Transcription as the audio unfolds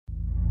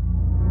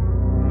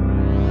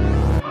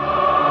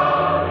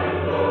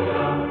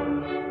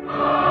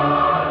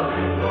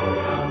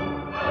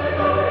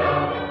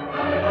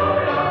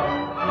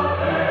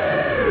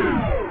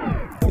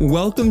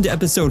Welcome to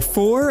episode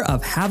 4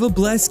 of Have a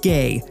Blessed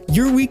Gay,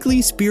 your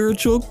weekly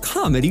spiritual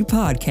comedy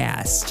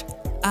podcast.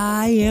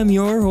 I am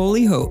your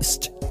holy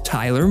host,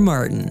 Tyler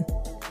Martin.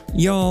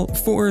 Y'all,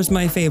 4 is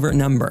my favorite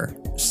number,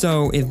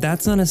 so if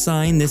that's not a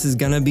sign this is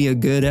gonna be a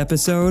good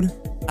episode,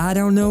 I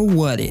don't know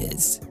what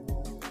is.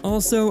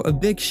 Also, a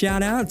big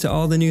shout out to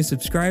all the new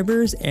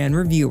subscribers and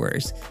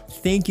reviewers.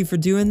 Thank you for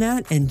doing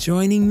that and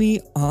joining me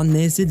on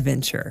this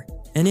adventure.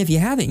 And if you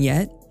haven't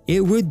yet,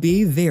 it would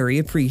be very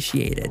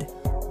appreciated.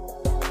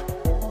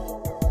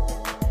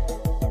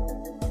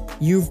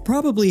 You've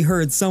probably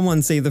heard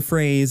someone say the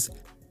phrase,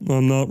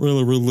 "I'm not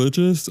really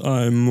religious,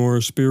 I'm more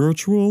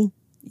spiritual."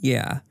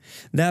 Yeah,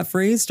 that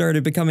phrase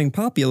started becoming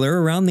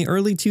popular around the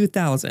early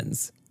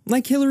 2000s,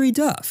 like Hillary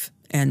Duff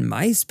and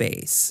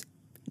MySpace.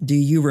 Do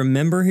you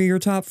remember who your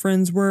top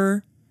friends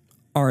were?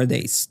 Are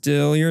they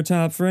still your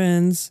top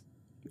friends?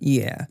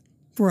 Yeah,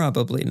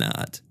 probably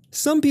not.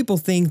 Some people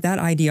think that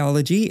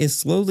ideology is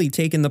slowly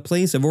taking the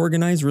place of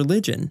organized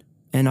religion.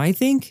 And I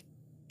think,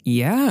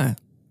 yeah,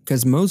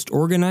 because most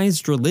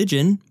organized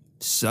religion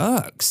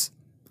sucks.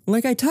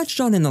 Like I touched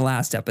on in the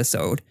last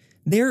episode,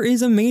 there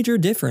is a major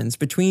difference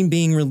between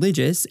being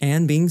religious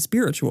and being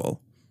spiritual.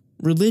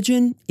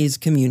 Religion is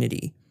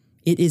community.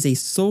 It is a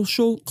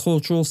social,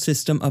 cultural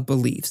system of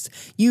beliefs,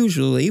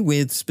 usually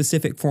with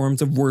specific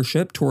forms of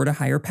worship toward a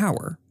higher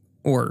power,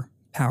 or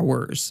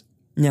powers.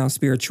 Now,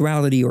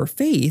 spirituality or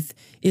faith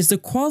is the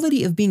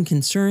quality of being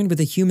concerned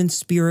with a human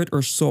spirit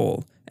or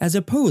soul, as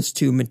opposed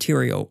to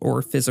material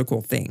or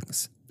physical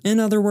things. In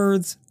other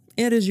words,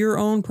 it is your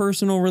own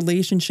personal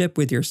relationship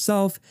with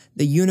yourself,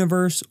 the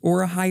universe,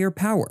 or a higher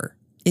power.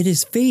 It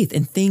is faith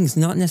in things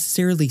not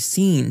necessarily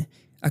seen,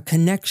 a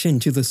connection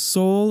to the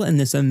soul and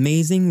this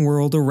amazing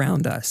world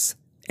around us.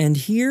 And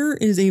here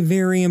is a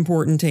very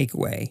important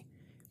takeaway.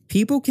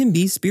 People can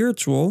be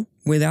spiritual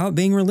without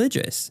being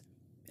religious.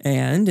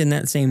 And in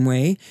that same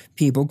way,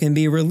 people can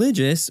be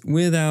religious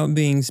without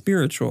being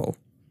spiritual.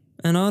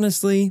 And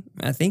honestly,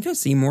 I think I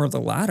see more of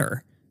the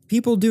latter.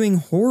 People doing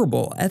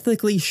horrible,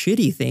 ethically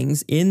shitty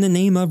things in the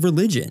name of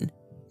religion.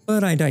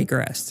 But I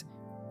digress.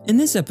 In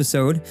this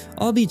episode,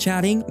 I'll be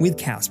chatting with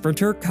Casper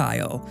ter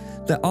Kuile,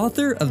 the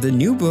author of the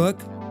new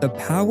book, The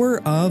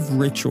Power of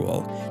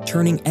Ritual,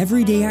 turning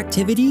everyday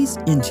activities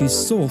into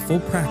soulful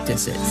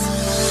practices.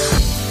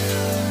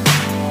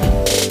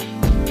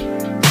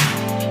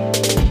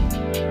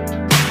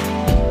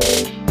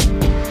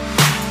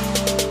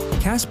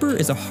 Casper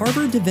is a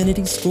Harvard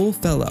Divinity School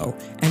Fellow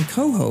and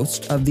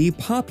co-host of the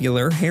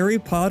popular Harry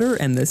Potter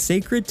and the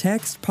Sacred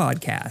Text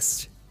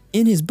podcast.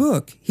 In his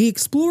book, he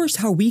explores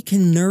how we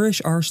can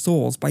nourish our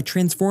souls by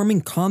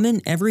transforming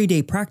common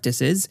everyday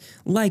practices,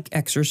 like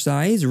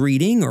exercise,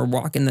 reading, or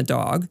walking the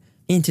dog,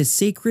 into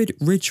sacred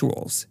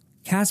rituals.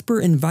 Casper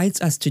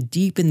invites us to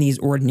deepen these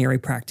ordinary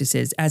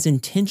practices as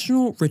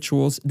intentional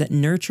rituals that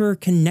nurture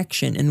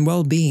connection and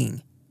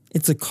well-being.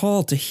 It's a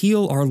call to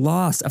heal our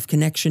loss of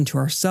connection to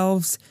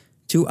ourselves,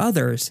 to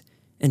others,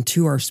 and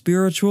to our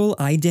spiritual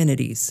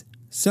identities.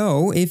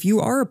 So, if you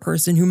are a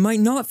person who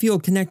might not feel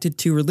connected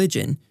to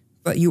religion,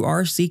 but you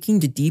are seeking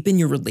to deepen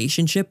your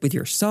relationship with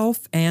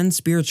yourself and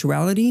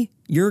spirituality,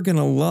 you're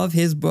gonna love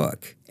his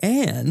book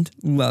and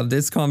love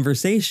this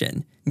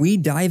conversation. We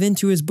dive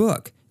into his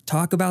book,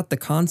 talk about the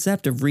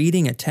concept of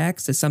reading a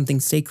text as something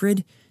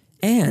sacred,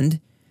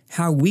 and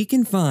how we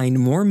can find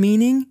more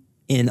meaning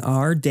in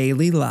our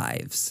daily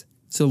lives.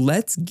 So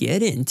let's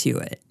get into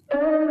it.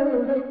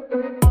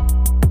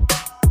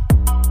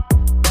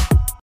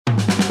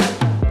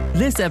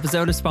 This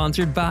episode is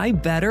sponsored by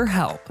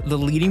BetterHelp, the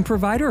leading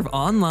provider of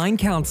online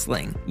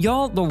counseling.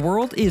 Y'all, the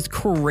world is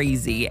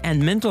crazy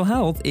and mental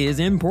health is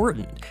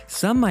important.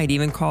 Some might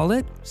even call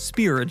it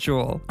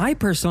spiritual. I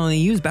personally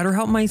use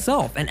BetterHelp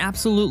myself and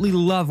absolutely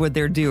love what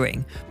they're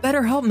doing.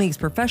 BetterHelp makes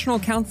professional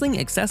counseling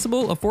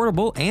accessible,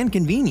 affordable, and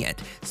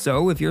convenient.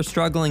 So if you're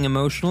struggling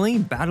emotionally,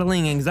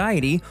 battling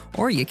anxiety,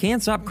 or you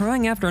can't stop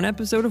crying after an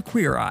episode of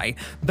Queer Eye,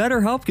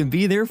 BetterHelp can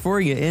be there for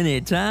you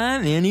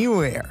anytime,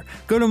 anywhere.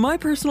 Go to my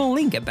personal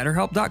link at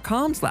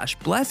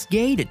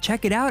BetterHelp.com/blessedgay to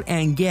check it out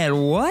and get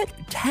what?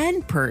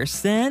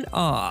 10%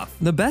 off.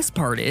 The best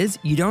part is,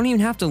 you don't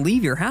even have to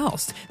leave your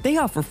house. They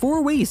offer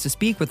 4 ways to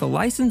speak with a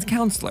licensed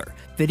counselor: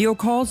 video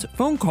calls,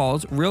 phone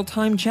calls,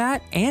 real-time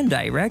chat, and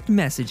direct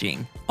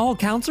messaging. All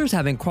counselors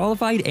have been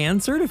qualified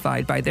and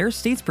certified by their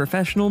state's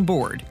professional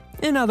board.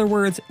 In other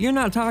words, you're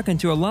not talking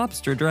to a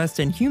lobster dressed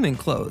in human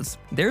clothes.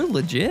 They're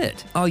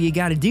legit. All you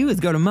gotta do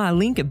is go to my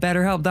link at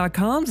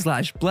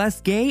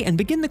betterhelp.com/blessedgay and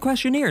begin the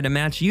questionnaire to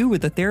match you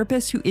with a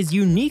therapist who is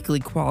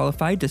uniquely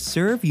qualified to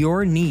serve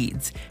your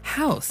needs.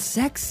 How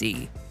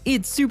sexy.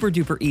 It's super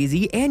duper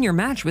easy and you're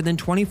matched within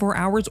 24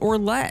 hours or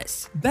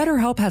less.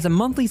 BetterHelp has a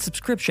monthly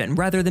subscription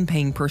rather than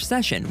paying per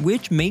session,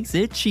 which makes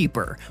it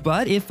cheaper.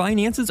 But if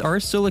finances are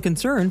still a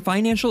concern,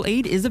 financial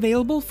aid is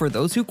available for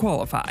those who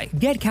qualify.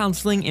 Get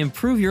counseling,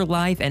 improve your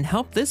life, and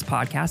help this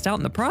podcast out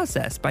in the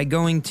process by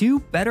going to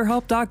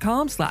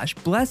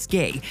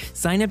betterhelp.com/blessedgay.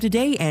 Sign up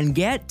today and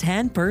get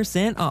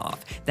 10%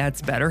 off.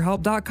 That's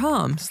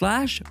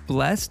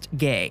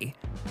betterhelp.com/blessedgay.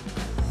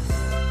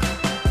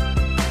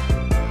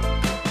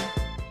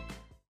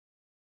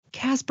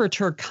 Casper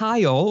ter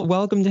Kuile,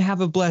 welcome to Have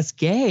a Blessed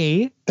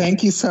Gay.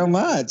 Thank you so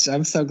much.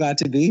 I'm so glad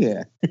to be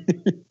here.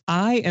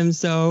 I am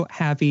so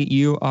happy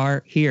you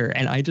are here,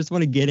 and I just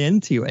want to get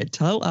into it.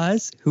 Tell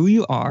us who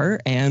you are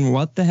and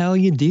what the hell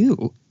you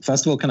do.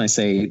 First of all, can I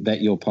say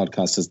that your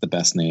podcast is the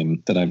best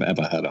name that I've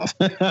ever heard of?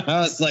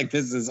 I was like,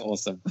 this is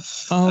awesome.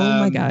 Oh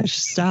my gosh,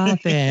 stop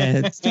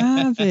it.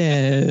 Stop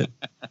it.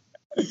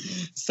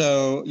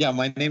 So, yeah,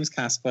 my name's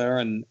Casper,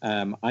 and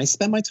I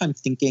spend my time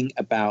thinking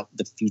about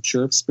the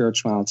future of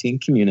spirituality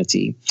and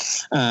community.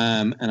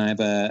 And I have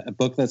a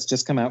book that's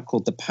just come out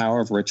called The Power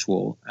of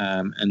Ritual.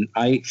 And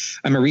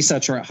I'm a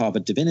researcher at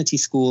Harvard Divinity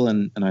School,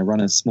 and I run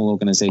a small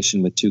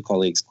organization with two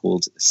colleagues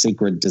called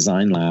Sacred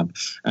Design Lab.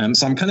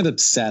 So I'm kind of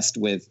obsessed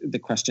with the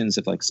questions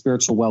of like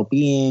spiritual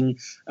well-being,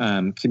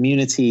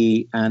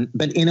 community,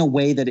 but in a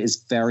way that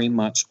is very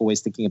much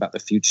always thinking about the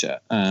future.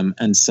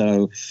 And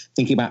so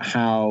thinking about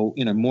how,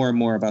 more and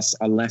more of us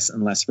are less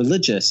and less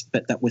religious,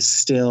 but that we're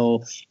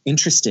still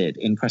interested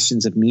in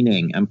questions of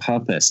meaning and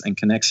purpose and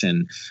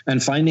connection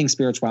and finding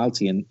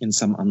spirituality in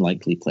some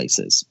unlikely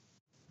places.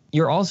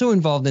 You're also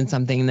involved in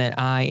something that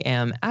I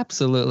am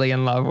absolutely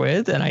in love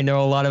with, and I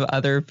know a lot of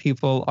other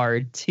people are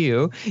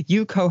too.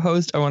 You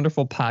co-host a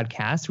wonderful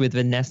podcast with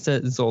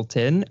Vanessa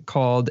Zoltan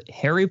called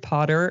Harry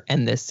Potter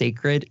and the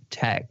Sacred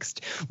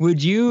Text.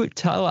 Would you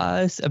tell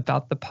us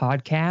about the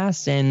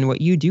podcast and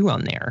what you do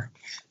on there?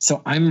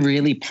 So I'm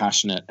really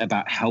passionate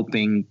about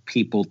helping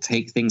people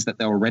take things that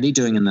they're already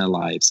doing in their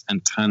lives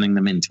and turning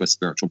them into a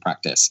spiritual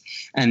practice.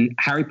 And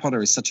Harry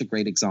Potter is such a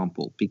great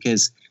example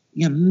because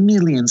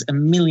millions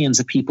and millions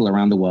of people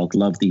around the world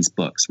love these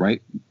books,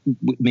 right?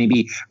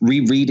 Maybe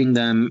rereading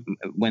them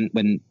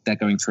when they're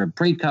going through a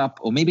breakup,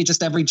 or maybe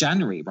just every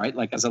January, right?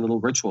 Like as a little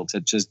ritual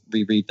to just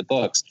reread the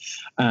books.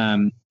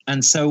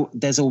 And so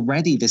there's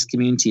already this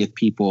community of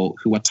people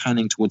who are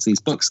turning towards these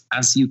books,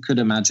 as you could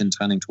imagine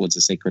turning towards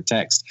a sacred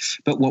text.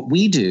 But what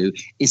we do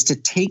is to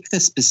take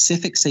the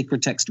specific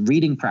sacred text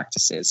reading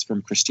practices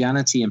from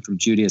Christianity and from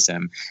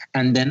Judaism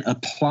and then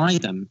apply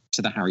them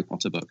to the Harry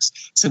Potter books.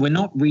 So we're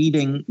not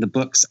reading the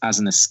books as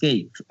an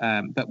escape,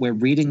 but we're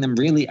reading them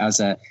really as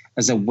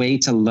a way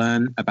to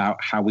learn about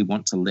how we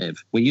want to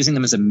live. We're using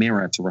them as a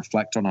mirror to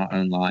reflect on our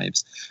own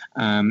lives.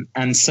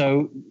 And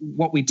so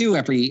what we do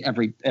every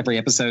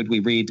episode, we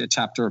read a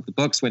chapter of the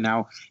books. We're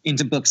now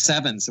into book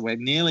 7, so we're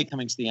nearly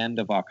coming to the end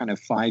of our kind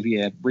of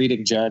 5-year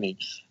reading journey.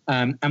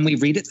 And we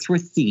read it through a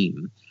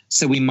theme.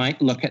 So we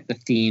might look at the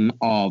theme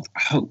of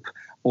hope,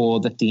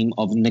 or the theme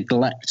of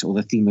neglect, or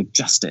the theme of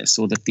justice,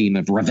 or the theme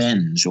of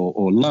revenge,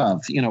 or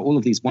love, all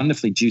of these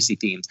wonderfully juicy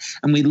themes.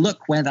 And we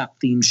look where that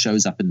theme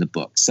shows up in the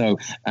book. So,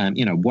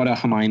 what are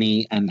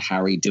Hermione and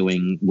Harry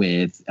doing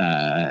with,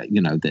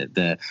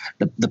 the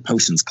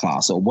potions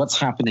class, or what's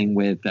happening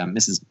with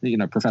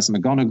Professor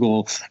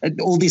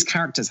McGonagall? All these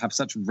characters have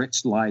such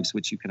rich lives,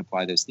 which you can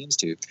apply those themes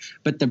to.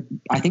 But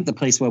I think the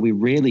place where we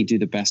really do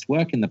the best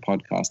work in the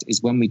podcast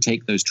is when we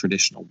take those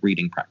traditional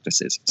reading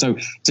practices. So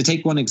to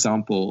take one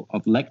example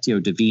of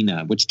Lectio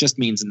Divina, which just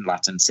means in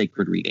Latin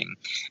sacred reading.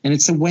 And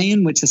it's a way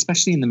in which,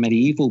 especially in the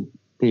medieval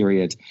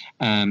period,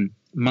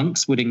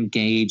 monks would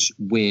engage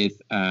with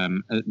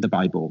the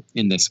Bible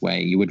in this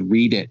way. You would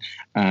read it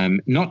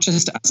not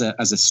just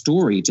as a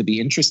story to be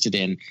interested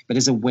in, but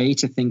as a way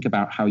to think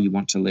about how you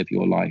want to live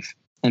your life.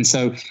 And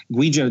so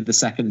Guido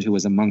II, who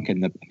was a monk in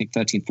the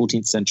 13th,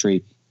 14th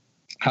century,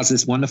 has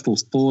this wonderful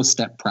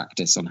 4-step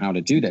practice on how to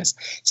do this.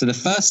 So the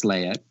first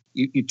layer,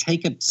 you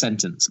take a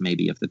sentence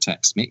maybe of the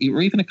text,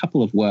 or even a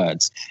couple of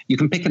words. You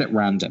can pick it at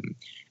random.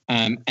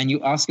 And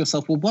you ask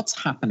yourself, well, what's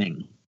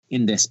happening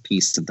in this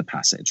piece of the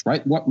passage,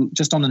 right? What,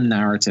 just on a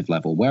narrative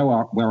level, where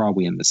are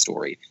we in the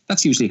story?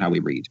 That's usually how we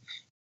read.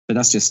 But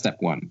that's just step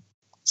 1.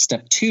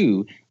 Step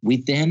 2, we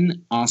then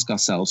ask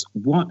ourselves,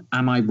 what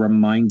am I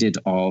reminded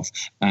of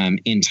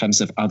in terms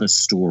of other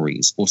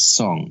stories or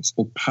songs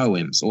or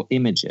poems or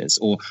images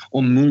or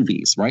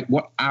movies, right?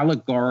 What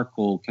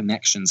allegorical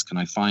connections can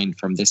I find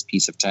from this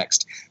piece of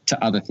text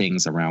to other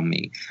things around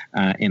me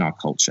in our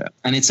culture?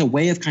 And it's a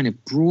way of kind of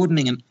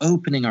broadening and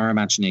opening our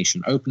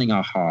imagination, opening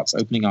our hearts,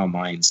 opening our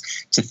minds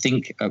to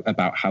think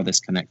about how this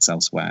connects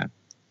elsewhere.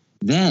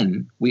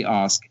 Then we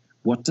ask,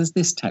 what does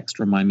this text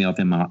remind me of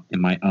in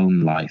my own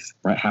life,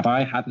 right? Have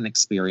I had an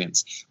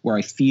experience where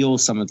I feel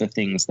some of the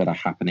things that are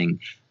happening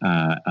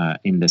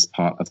in this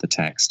part of the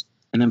text?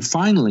 And then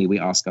finally, we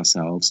ask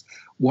ourselves,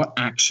 what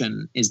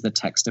action is the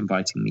text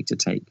inviting me to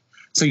take?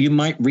 So you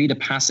might read a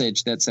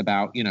passage that's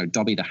about,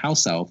 Dobby the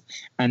house elf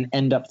and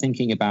end up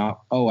thinking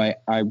about,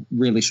 I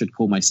really should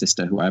call my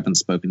sister who I haven't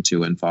spoken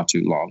to in far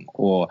too long,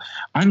 or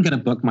I'm going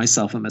to book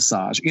myself a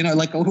massage.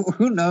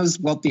 Who knows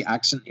what the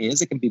action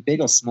is? It can be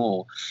big or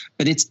small,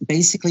 but it's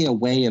basically a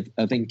way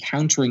of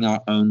encountering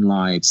our own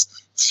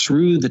lives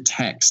through the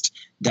text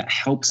that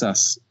helps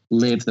us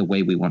live the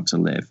way we want to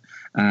live.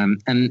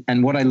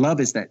 And what I love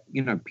is that,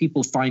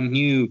 people find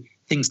new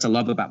things to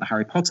love about the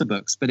Harry Potter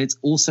books, but it's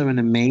also an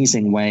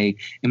amazing way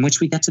in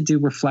which we get to do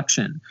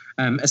reflection,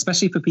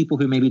 especially for people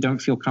who maybe don't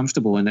feel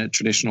comfortable in a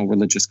traditional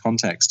religious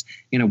context.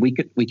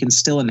 We can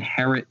still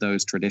inherit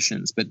those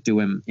traditions, but do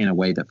them in a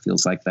way that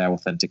feels like they're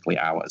authentically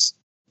ours.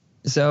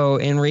 So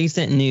in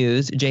recent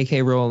news,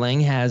 J.K. Rowling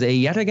has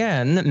yet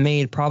again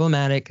made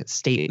problematic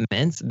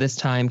statements, this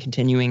time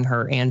continuing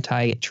her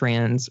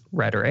anti-trans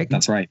rhetoric.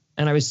 That's right.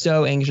 And I was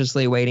so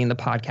anxiously awaiting the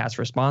podcast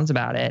response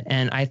about it.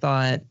 And I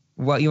thought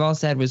what you all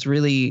said was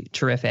really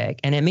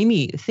terrific. And it made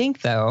me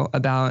think, though,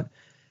 about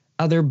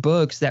other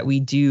books that we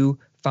do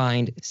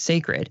find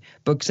sacred,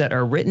 books that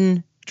are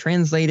written,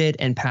 translated,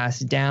 and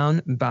passed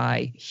down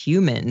by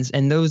humans.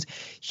 And those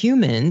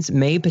humans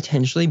may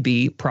potentially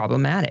be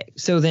problematic.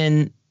 So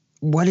then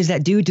what does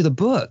that do to the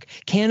book?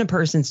 Can a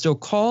person still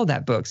call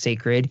that book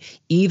sacred,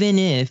 even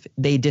if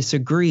they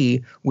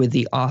disagree with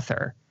the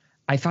author?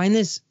 I find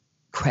this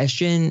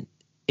question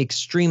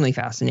extremely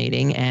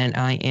fascinating, and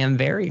I am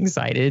very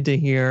excited to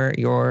hear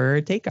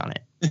your take on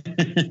it.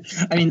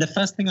 I mean, the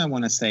first thing I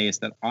want to say is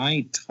that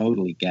I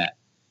totally get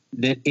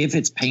that if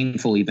it's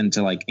painful even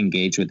to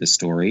engage with the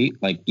story,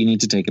 you need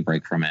to take a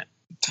break from it.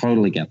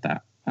 Totally get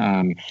that.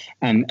 And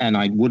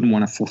I wouldn't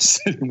want to force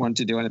anyone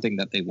to do anything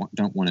that they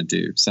don't want to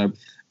do. So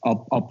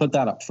I'll put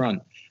that up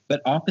front.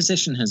 But our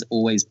position has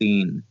always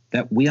been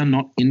that we are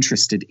not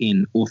interested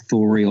in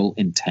authorial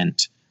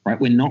intent, right?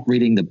 We're not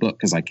reading the book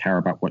because I care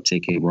about what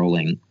J.K.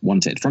 Rowling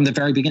wanted. From the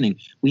very beginning,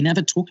 we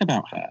never talk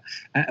about her.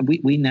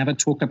 We never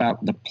talk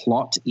about the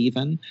plot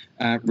even,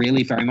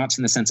 really very much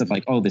in the sense of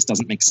oh, this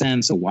doesn't make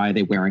sense, or why are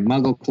they wearing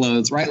muggle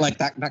clothes, right?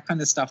 That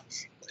kind of stuff.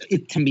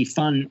 It can be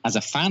fun as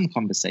a fan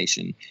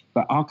conversation,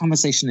 but our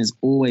conversation is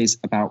always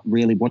about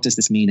really, what does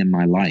this mean in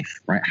my life,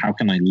 right? How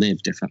can I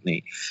live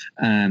differently?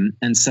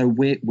 And so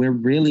we're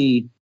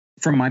really,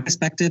 from my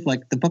perspective,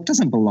 the book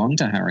doesn't belong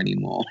to her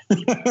anymore.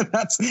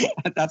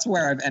 That's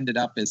where I've ended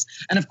up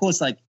and of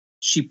course,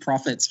 she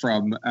profits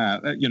from,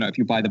 if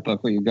you buy the book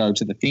or you go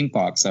to the theme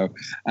park. So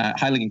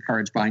highly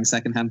encourage buying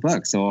secondhand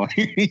books or,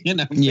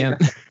 Yeah.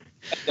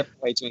 A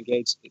different way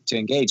to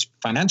engage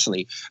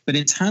financially. But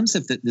in terms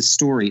of the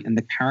story and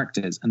the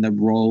characters and the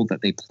role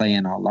that they play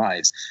in our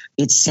lives,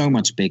 it's so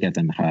much bigger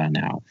than her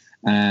now.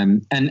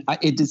 And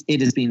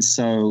it has been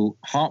so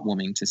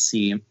heartwarming to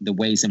see the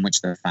ways in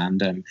which the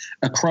fandom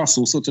across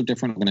all sorts of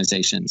different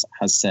organizations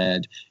has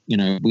said,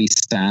 we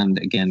stand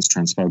against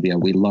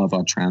transphobia. We love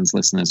our trans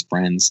listeners,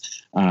 friends,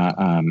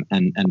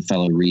 and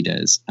fellow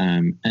readers,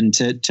 and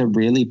to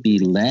really be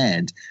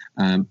led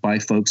by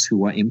folks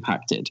who are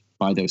impacted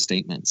by those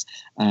statements.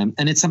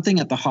 And it's something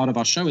at the heart of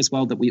our show as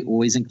well, that we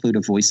always include a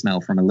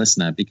voicemail from a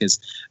listener, because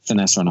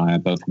Vanessa and I are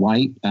both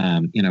white.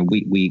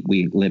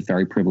 We live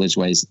very privileged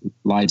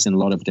lives in a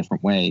lot of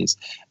different ways.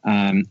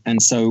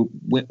 And so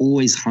we're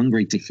always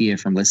hungry to hear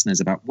from listeners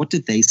about what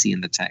did they see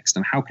in the text,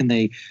 and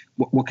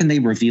what can they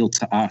reveal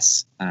to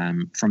us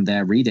from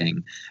their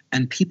reading.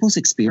 And people's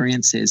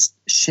experiences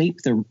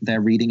shape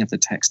their reading of the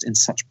text in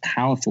such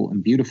powerful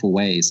and beautiful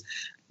ways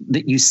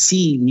that you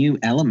see new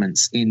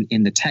elements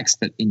in the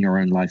text, but in your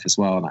own life as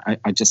well. And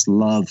I just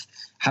love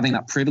having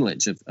that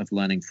privilege of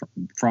learning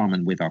from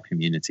and with our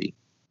community.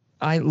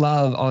 I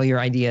love all your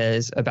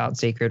ideas about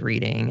sacred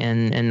reading,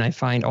 and I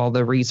find all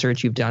the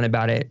research you've done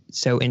about it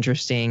so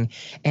interesting.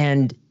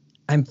 And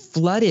I'm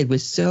flooded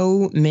with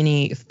so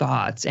many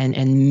thoughts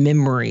and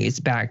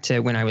memories back to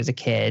when I was a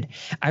kid.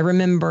 I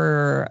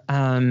remember,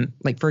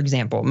 for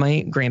example,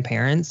 my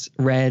grandparents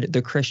read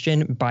the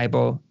Christian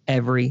Bible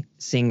every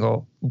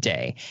single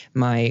day.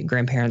 My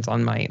grandparents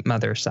on my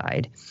mother's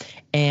side.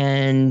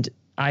 And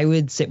I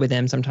would sit with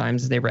them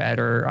sometimes as they read,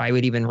 or I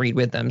would even read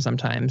with them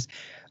sometimes.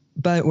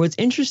 But what's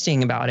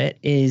interesting about it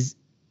is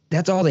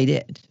that's all they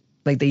did.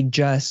 They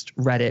just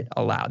read it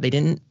aloud. They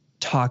didn't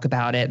talk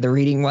about it. The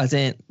reading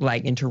wasn't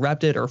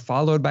interrupted or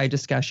followed by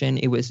discussion.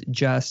 It was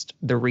just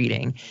the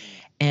reading.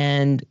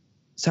 And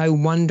so I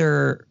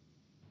wonder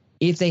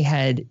if they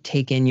had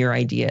taken your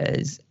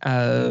ideas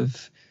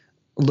of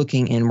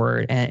looking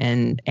inward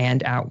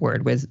and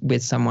outward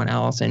with someone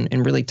else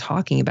and really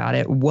talking about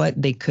it,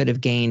 what they could have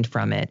gained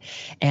from it.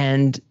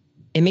 And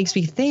it makes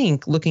me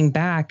think, looking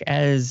back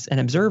as an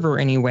observer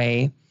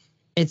anyway,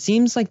 it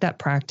seems like that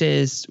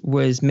practice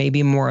was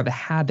maybe more of a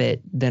habit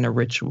than a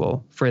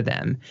ritual for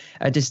them,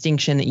 a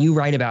distinction that you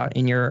write about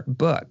in your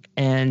book.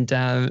 And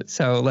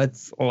so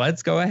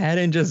let's go ahead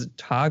and just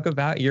talk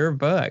about your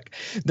book,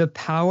 The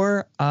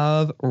Power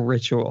of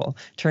Ritual,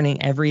 Turning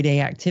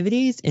Everyday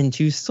Activities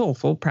into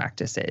Soulful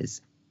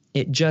Practices.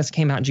 It just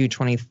came out June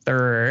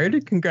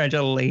 23rd.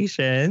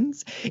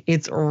 Congratulations.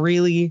 It's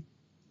really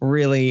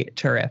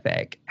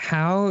terrific.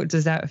 How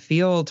does that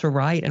feel to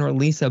write and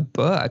release a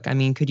book? I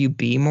mean, could you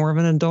be more of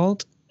an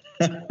adult?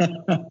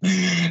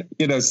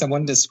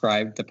 Someone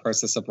described the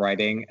process of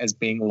writing as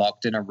being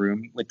locked in a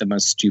room with the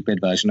most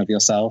stupid version of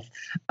yourself.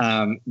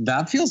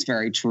 That feels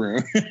very true.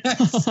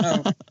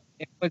 So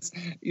it was,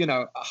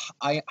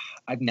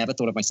 I've never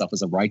thought of myself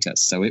as a writer,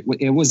 so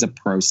it was a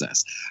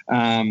process.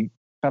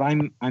 But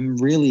I'm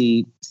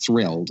really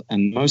thrilled,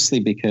 and mostly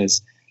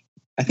because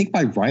I think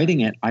by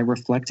writing it, I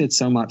reflected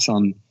so much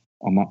on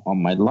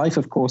my life,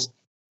 of course,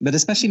 but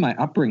especially my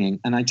upbringing.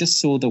 And I just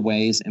saw the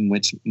ways in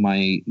which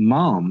my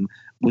mom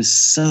was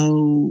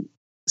so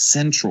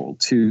central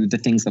to the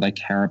things that I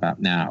care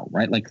about now,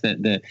 right? Like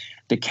the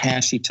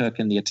care she took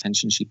and the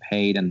attention she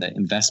paid and the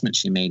investment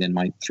she made in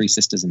my three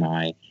sisters and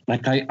I.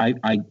 Like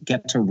I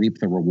get to reap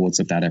the rewards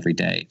of that every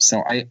day.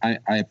 So I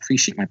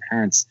appreciate my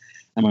parents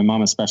and my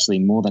mom especially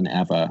more than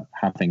ever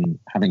having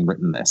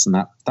written this, and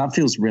that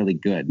feels really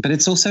good. But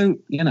it's also,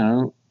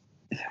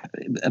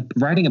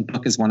 writing a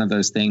book is one of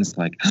those things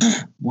like,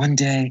 one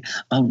day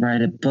I'll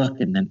write a book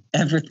and then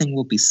everything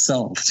will be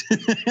solved.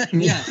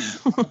 Yeah.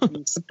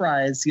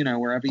 Surprise,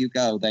 wherever you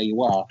go, there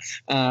you are.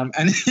 And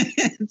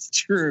it's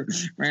true,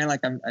 right?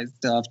 Like I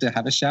still have to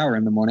have a shower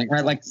in the morning,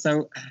 right? Like,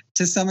 so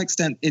to some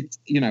extent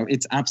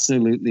it's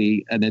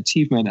absolutely an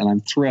achievement and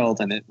I'm thrilled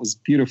and it was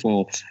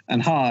beautiful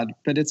and hard,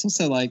 but it's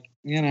also like,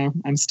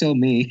 I'm still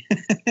me.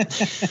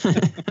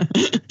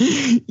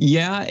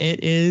 Yeah,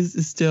 it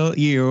is still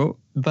you,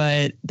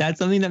 but that's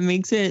something that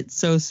makes it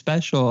so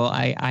special.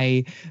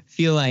 I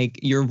feel like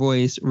your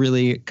voice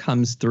really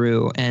comes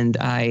through, and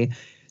I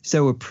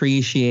so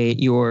appreciate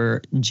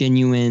your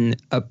genuine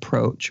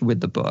approach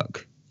with the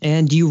book.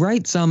 And you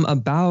write some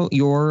about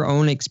your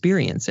own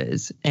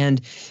experiences.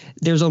 And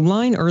there's a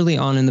line early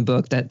on in the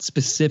book that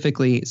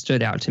specifically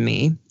stood out to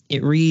me.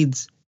 It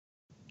reads,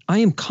 "I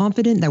am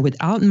confident that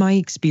without my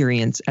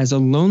experience as a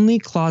lonely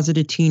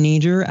closeted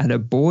teenager at a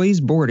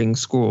boys' boarding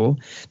school,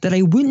 that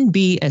I wouldn't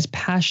be as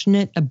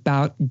passionate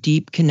about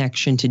deep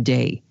connection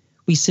today.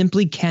 We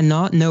simply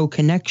cannot know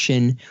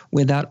connection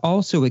without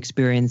also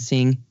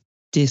experiencing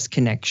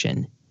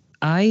disconnection."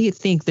 I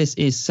think this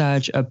is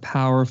such a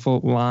powerful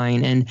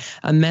line and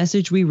a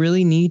message we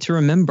really need to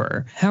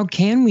remember. How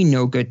can we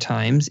know good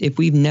times if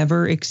we've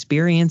never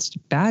experienced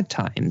bad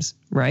times,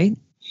 right?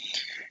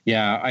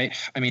 Yeah,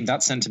 I mean,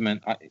 that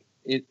sentiment,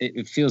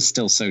 it feels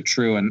still so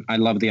true. And I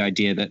love the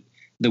idea that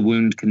the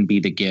wound can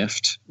be the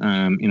gift.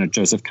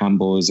 Joseph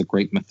Campbell is a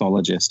great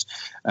mythologist,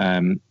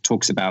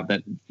 talks about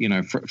that,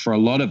 for a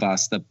lot of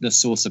us, the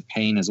source of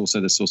pain is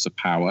also the source of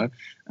power,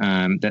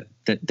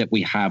 that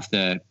we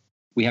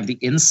have the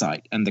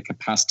insight and the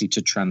capacity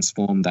to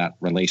transform that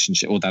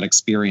relationship or that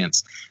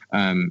experience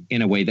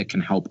in a way that can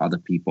help other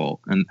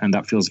people. And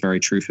that feels very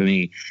true for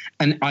me.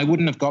 And I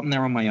wouldn't have gotten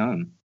there on my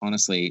own.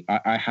 Honestly,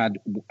 I had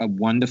a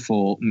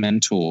wonderful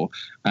mentor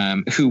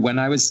who, when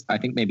I was, I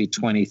think maybe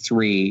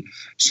 23,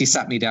 she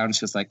sat me down and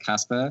she was like,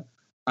 "Casper,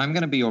 I'm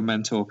going to be your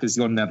mentor because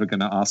you're never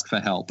going to ask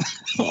for help."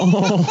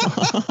 Oh.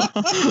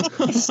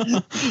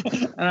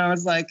 And I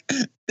was like,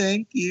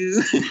 thank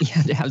you.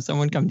 Yeah, to have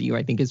someone come to you,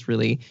 I think is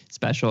really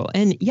special.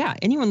 And yeah,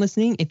 anyone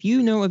listening, if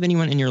you know of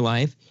anyone in your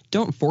life,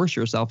 don't force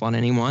yourself on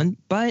anyone,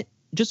 but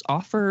just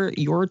offer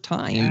your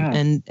time. Yeah.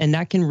 And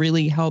that can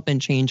really help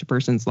and change a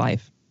person's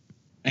life.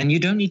 And you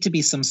don't need to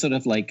be some sort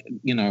of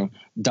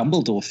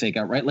Dumbledore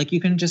figure, right? Like you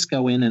can just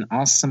go in and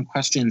ask some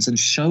questions and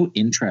show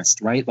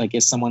interest, right? Like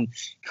is someone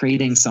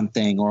creating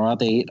something or are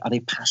they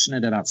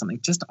passionate about something?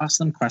 Just ask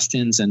them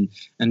questions and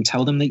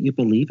tell them that you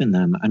believe in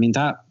them. I mean,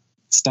 that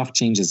stuff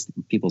changes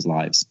people's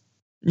lives.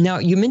 Now,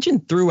 you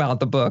mentioned throughout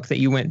the book that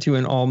you went to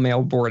an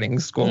all-male boarding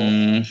school.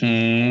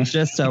 Mm-hmm.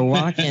 Just to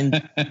walk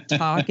and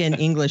talk an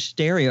English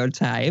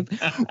stereotype.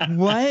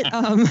 What,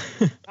 I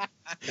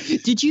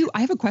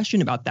have a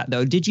question about that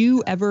though. Did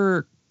you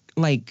ever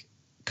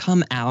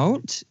come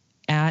out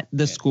at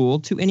the school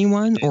to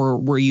anyone, or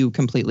were you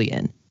completely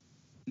in?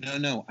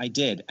 No, I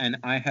did. And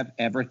I have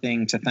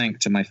everything to thank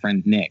to my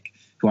friend Nick,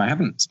 who I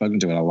haven't spoken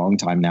to in a long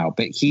time now,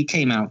 but he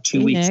came out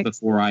 2 weeks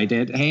before I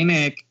did. Hey,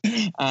 Nick.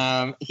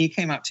 He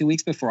came out 2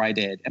 weeks before I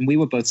did. And we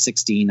were both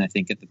 16, I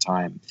think, at the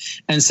time.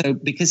 And so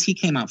because he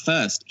came out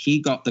first, he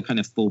got the kind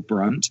of full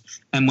brunt.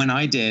 And when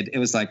I did, it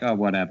was like, oh,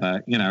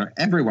 whatever.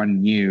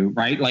 Everyone knew,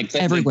 right? Like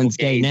everyone's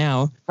gay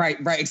now. Right,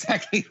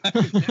 exactly.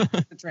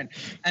 The trend.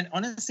 And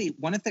honestly,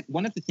 one of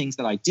the things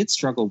that I did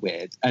struggle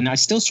with, and I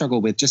still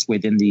struggle with just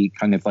within the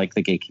kind of like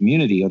the gay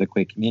community or the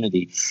queer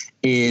community,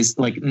 is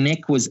like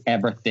Nick was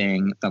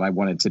everything that I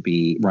wanted to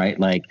be, right?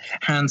 Like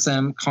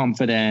handsome,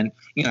 confident,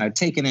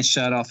 taking his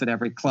shirt off at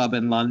every club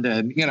in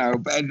London,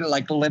 and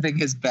like living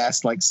his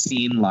best, like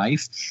scene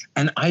life.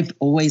 And I've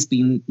always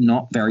been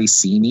not very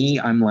sceney.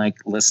 I'm like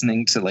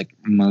listening to like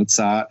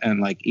Mozart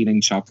and like eating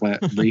chocolate,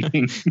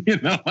 reading,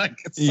 like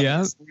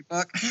a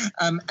book.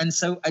 And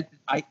so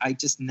I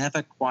just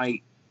never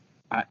quite,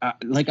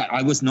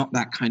 I was not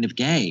that kind of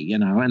gay,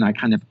 and I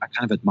kind of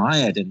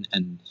admired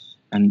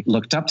and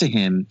looked up to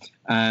him.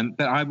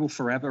 But I will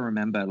forever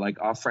remember like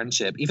our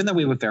friendship, even though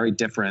we were very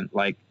different,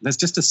 like there's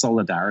just a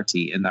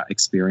solidarity in that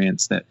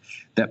experience that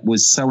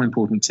was so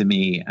important to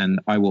me. And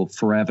I will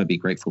forever be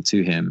grateful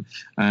to him.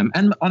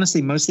 And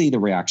honestly, mostly the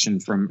reaction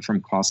from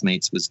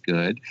classmates was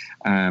good.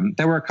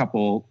 There were a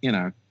couple,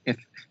 if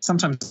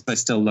sometimes I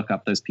still look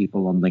up those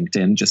people on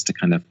LinkedIn just to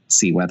kind of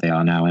see where they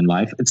are now in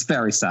life. It's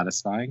very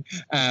satisfying.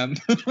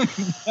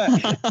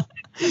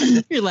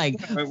 You're like,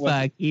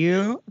 fuck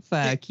you.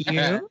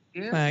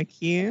 Fuck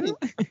you.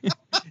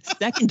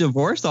 Second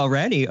divorce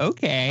already.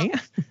 Okay.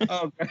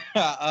 Oh,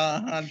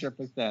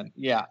 100%.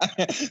 Yeah.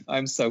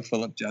 I'm so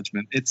full of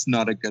judgment. It's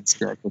not a good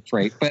spiritual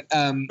trait, but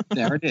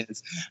there it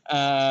is.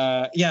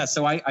 Yeah.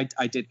 So I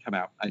did come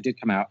out. I did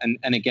come out.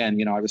 And again,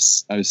 you know, I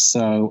was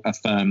so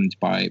affirmed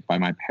by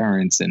my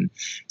parents and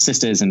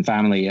sisters and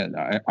family.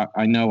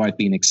 I know I've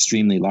been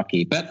extremely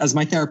lucky, but as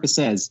my therapist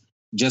says,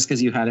 just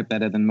because you had it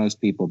better than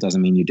most people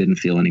doesn't mean you didn't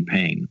feel any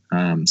pain.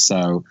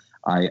 So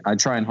I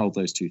try and hold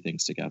those two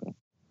things together.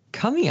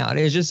 Coming out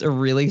is just a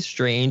really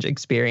strange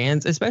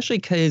experience, especially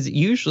because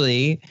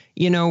usually,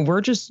 you know,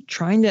 we're just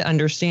trying to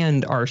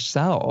understand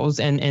ourselves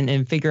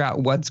and figure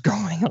out what's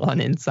going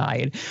on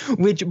inside,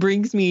 which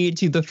brings me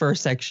to the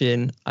first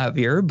section of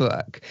your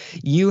book.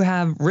 You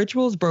have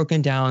rituals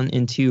broken down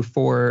into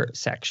 4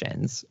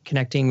 sections: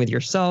 connecting with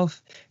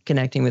yourself,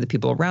 connecting with the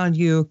people around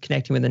you,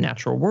 connecting with the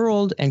natural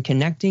world, and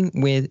connecting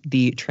with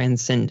the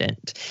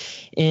transcendent.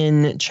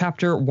 In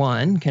chapter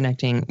 1,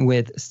 connecting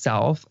with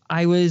self,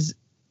 I was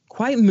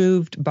quite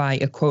moved by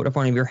a quote of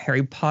one of your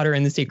Harry Potter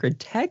and the Sacred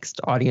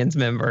Text audience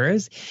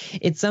members.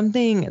 It's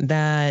something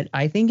that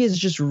I think is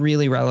just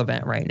really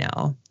relevant right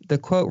now. The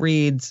quote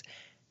reads,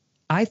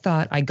 "I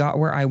thought I got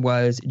where I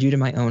was due to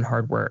my own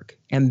hard work,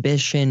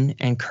 ambition,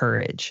 and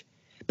courage.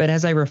 But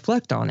as I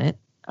reflect on it,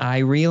 I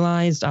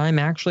realized I'm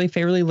actually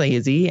fairly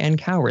lazy and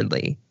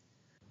cowardly.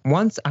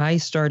 Once I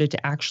started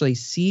to actually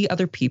see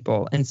other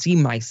people and see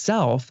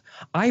myself,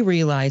 I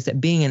realized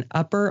that being an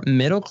upper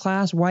middle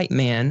class white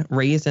man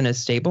raised in a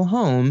stable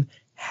home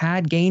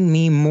had gained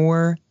me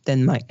more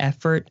than my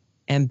effort,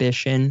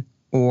 ambition,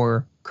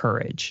 or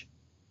courage."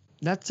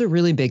 That's a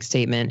really big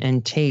statement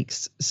and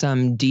takes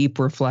some deep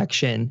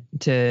reflection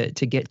to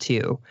get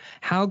to.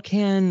 How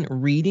can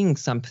reading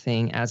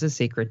something as a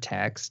sacred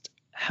text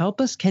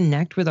help us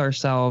connect with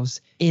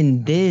ourselves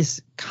in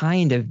this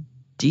kind of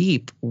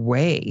deep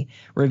way,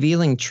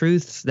 revealing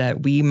truths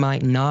that we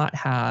might not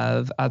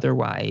have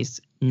otherwise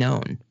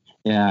known?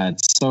 Yeah,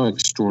 it's so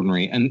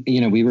extraordinary. And,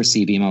 you know, we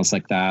receive emails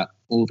like that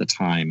all the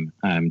time.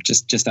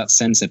 Just that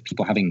sense of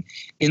people having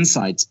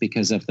insights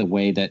because of the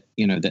way that,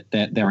 you know,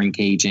 that they're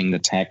engaging the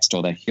text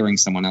or they're hearing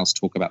someone else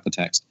talk about the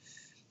text.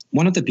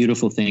 One of the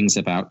beautiful things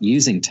about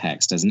using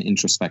text as an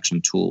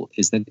introspection tool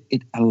is that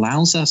it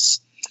allows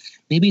us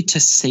maybe to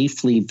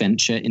safely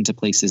venture into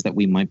places that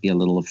we might be a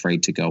little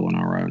afraid to go on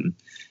our own.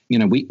 You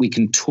know, we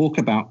can talk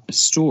about a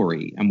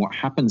story and what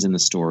happens in the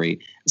story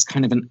as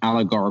kind of an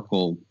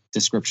allegorical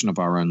description of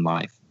our own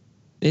life.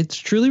 It's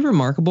truly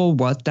remarkable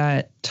what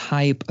that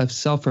type of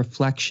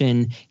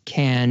self-reflection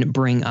can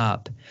bring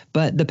up.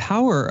 But the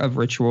power of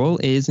ritual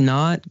is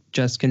not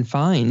just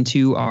confined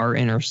to our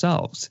inner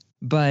selves.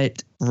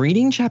 But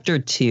reading chapter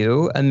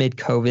 2 amid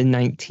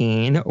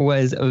COVID-19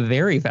 was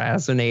very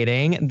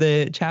fascinating.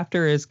 The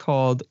chapter is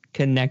called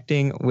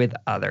Connecting with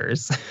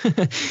Others.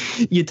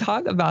 You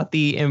talk about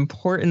the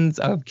importance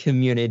of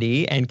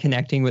community and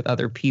connecting with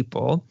other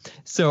people.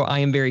 So I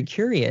am very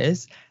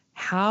curious,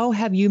 how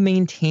have you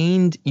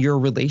maintained your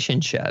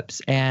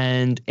relationships,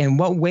 and in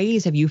what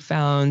ways have you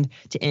found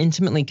to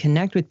intimately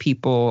connect with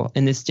people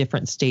in this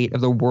different state of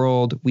the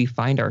world we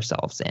find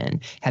ourselves in?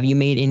 Have you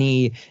made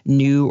any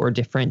new or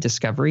different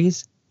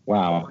discoveries?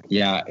 Wow.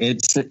 Yeah,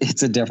 it's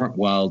a different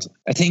world.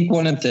 I think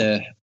one of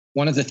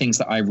the things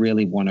that I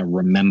really want to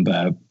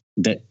remember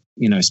that,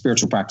 you know,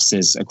 spiritual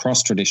practices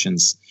across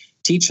traditions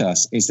teach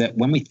us is that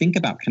when we think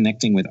about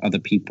connecting with other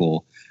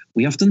people,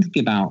 we often think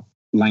about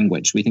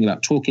language. We think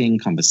about talking,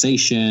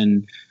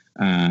 conversation,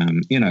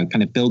 you know,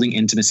 kind of building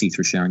intimacy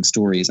through sharing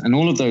stories. And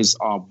all of those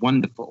are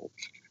wonderful.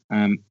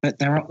 But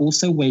there are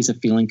also ways of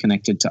feeling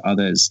connected to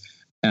others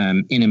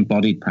in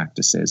embodied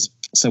practices.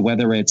 So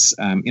whether it's,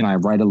 you know, I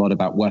write a lot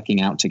about working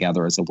out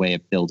together as a way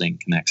of building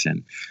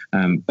connection.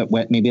 But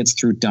maybe it's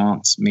through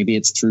dance, maybe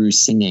it's through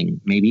singing,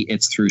 maybe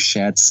it's through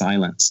shared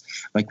silence.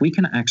 Like we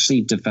can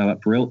actually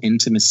develop real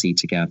intimacy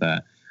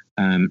together,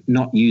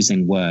 not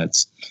using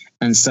words.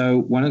 And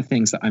so one of the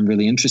things that I'm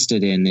really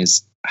interested in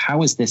is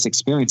how is this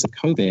experience of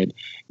COVID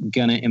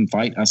going to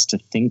invite us to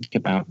think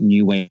about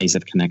new ways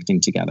of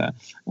connecting together?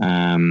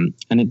 And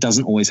it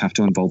doesn't always have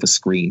to involve a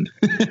screen,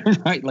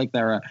 right? Like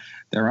there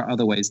are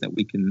other ways that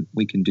we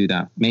can do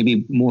that.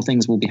 Maybe more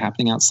things will be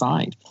happening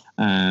outside.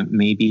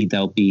 Maybe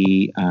there'll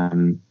be,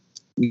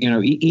 you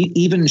know,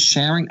 even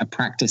sharing a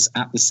practice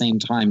at the same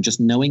time, just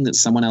knowing that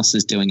someone else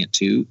is doing it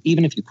too,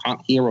 even if you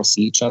can't hear or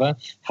see each other,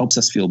 helps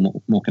us feel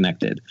more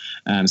connected.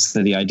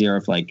 So the idea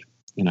of like,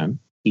 you know,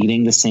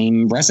 eating the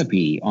same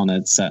recipe on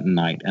a certain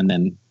night and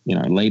then, you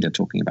know, later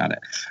talking about it.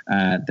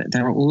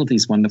 There are all of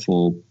these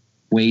wonderful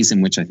ways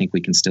in which I think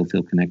we can still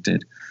feel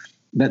connected.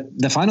 But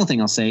the final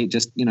thing I'll say,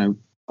 just, you know,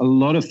 a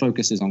lot of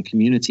focus is on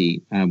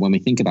community when we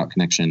think about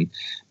connection,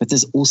 but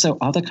there's also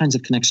other kinds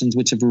of connections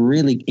which have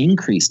really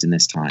increased in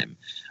this time.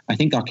 I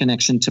think our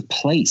connection to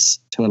place,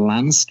 to a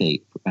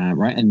landscape,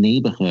 right, a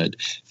neighborhood,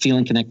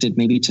 feeling connected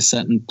maybe to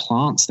certain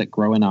plants that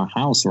grow in our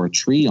house or a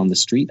tree on the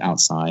street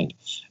outside,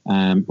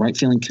 right,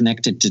 feeling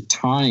connected to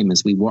time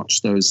as we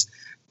watch those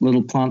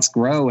little plants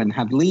grow and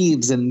have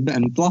leaves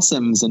and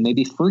blossoms and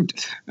maybe fruit.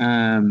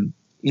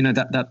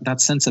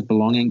 that sense of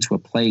belonging to a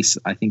place,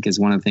 I think, is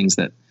one of the things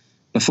that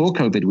before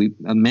COVID,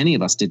 many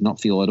of us did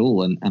not feel at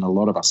all, and a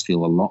lot of us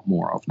feel a lot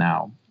more of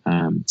now.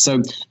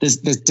 So there's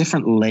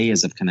different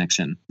layers of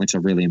connection, which are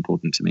really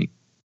important to me.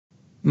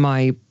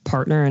 My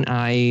partner and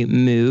I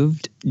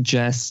moved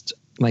just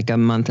like a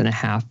month and a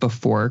half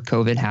before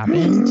COVID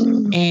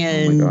happened.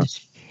 And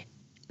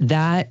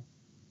that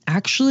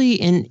actually,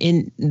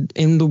 in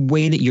the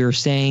way that you're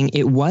saying,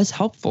 it was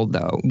helpful,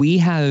 though. We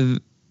have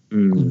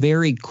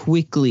very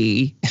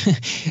quickly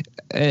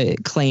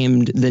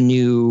claimed the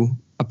new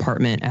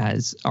apartment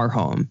as our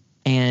home,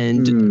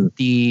 and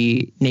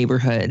the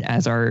neighborhood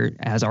as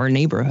our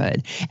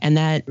neighborhood. And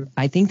that,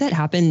 I think that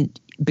happened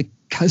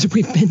because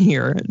we've been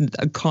here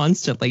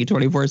constantly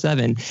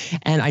 24/7.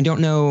 And I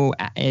don't know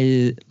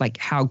like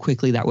how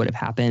quickly that would have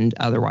happened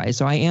otherwise.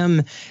 So I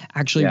am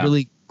actually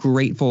really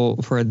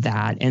grateful for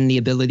that, and the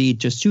ability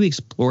just to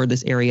explore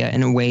this area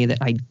in a way that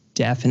I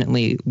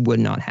definitely would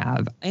not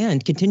have.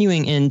 And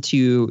continuing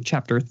into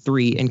chapter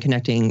 3 and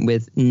connecting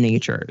with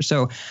nature.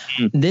 So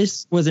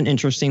this was an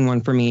interesting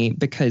one for me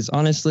because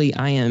honestly,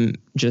 I am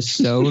just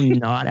so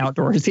not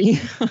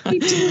outdoorsy. Me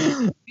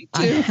too.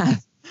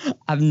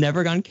 I've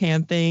never gone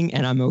camping,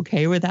 and I'm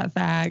okay with that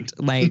fact.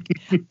 Like,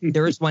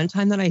 there was one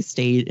time that I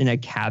stayed in a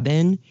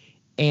cabin,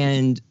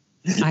 and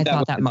I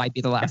thought that might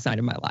be the last night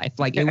of my life.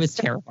 Like, it was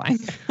terrifying.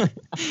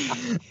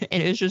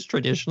 And it was just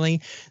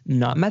traditionally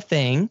not my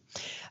thing.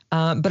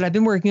 But I've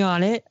been working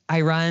on it.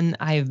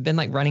 I've been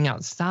like running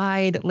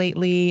outside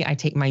lately. I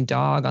take my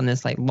dog on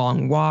this like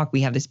long walk. We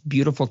have this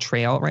beautiful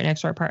trail right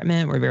next to our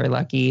apartment. We're very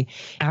lucky.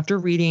 After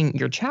reading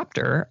your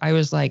chapter, I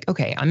was like,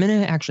 okay, I'm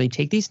going to actually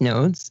take these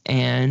notes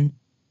and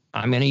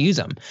I'm going to use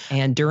them.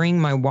 And during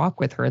my walk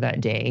with her that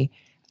day,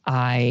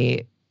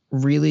 I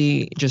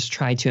really just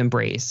tried to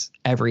embrace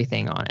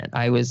everything on it.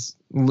 I was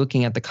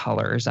looking at the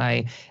colors.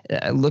 I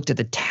looked at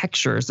the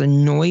textures, the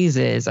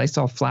noises. I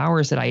saw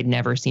flowers that I had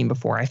never seen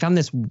before. I found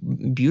this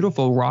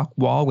beautiful rock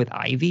wall with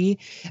ivy.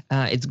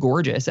 It's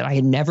gorgeous that I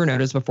had never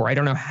noticed before. I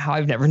don't know how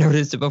I've never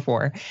noticed it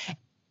before.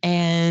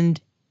 And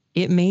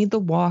it made the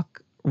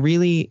walk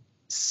really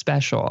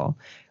special.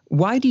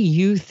 Why do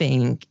you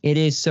think it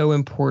is so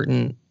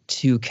important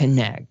to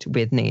connect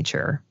with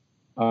nature?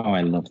 Oh,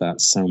 I love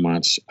that so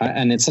much.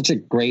 And it's such a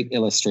great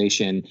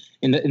illustration.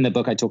 In the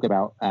book, I talk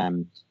about,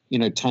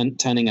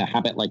 turning a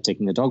habit like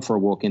taking the dog for a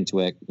walk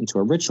into a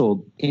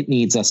ritual. It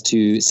needs us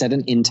to set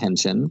an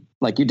intention,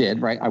 like you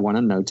did, right? I want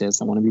to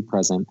notice, I want to be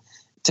present,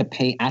 to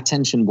pay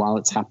attention while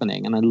it's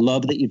happening. And I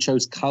love that you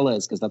chose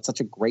colors, because that's such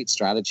a great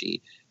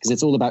strategy, because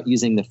it's all about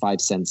using the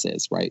 5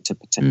 senses, right? To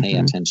pay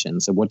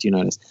attention. So what do you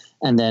notice?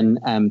 And then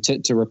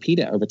to repeat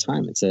it over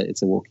time. It's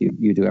a walk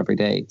you do every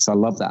day. So I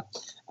love that.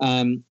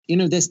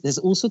 There's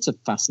all sorts of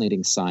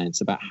fascinating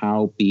science about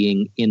how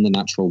being in the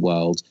natural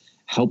world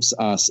helps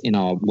us in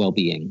our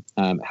well-being,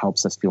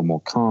 helps us feel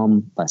more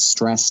calm, less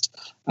stressed.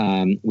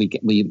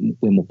 We're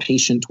more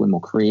patient, we're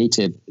more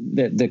creative.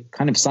 The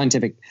kind of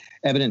scientific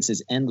evidence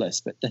is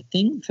endless. But the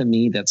thing for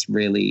me that's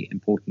really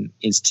important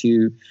is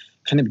to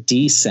kind of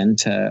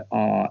decenter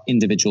our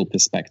individual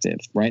perspective,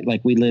 right?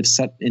 Like, we live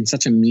in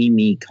such a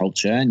me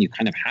culture, and you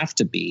kind of have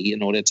to be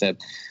in order to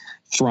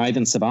thrive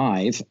and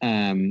survive,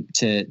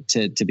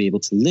 to be able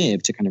to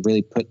live, to kind of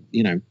really put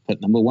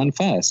number one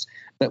first.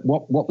 But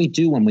what we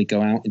do when we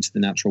go out into the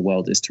natural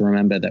world is to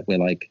remember that we're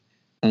like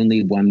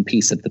only one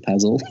piece of the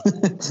puzzle.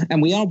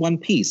 And we are one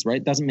piece, right?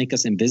 It doesn't make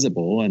us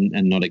invisible and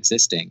not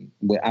existing.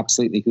 We're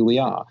absolutely who we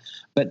are,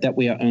 but that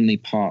we are only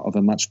part of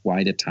a much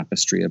wider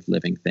tapestry of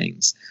living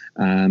things.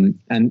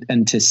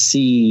 And to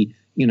see,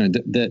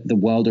 the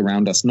world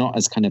around us, not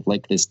as kind of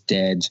like this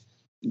dead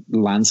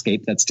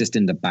landscape that's just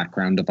in the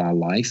background of our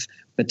life,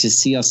 but to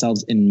see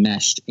ourselves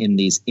enmeshed in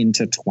these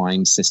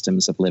intertwined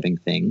systems of living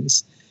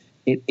things,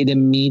 it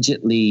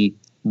immediately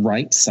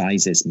right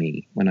sizes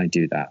me when I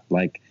do that.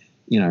 Like,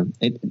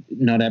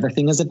 not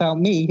everything is about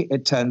me,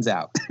 it turns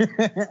out.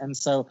 And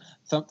so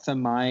for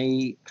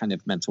my kind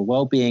of mental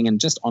well-being,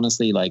 and just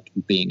honestly, like,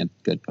 being a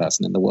good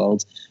person in the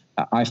world,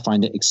 I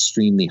find it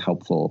extremely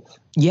helpful.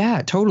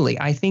 Yeah, totally.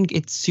 I think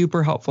it's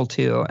super helpful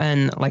too.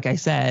 And like I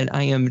said,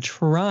 I am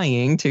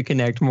trying to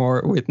connect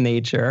more with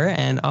nature,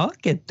 and I'll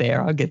get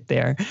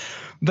there.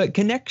 But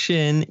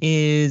connection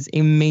is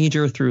a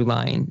major through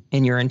line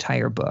in your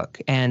entire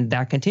book. And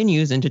that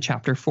continues into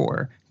chapter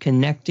 4,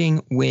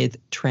 connecting with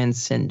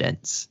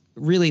transcendence.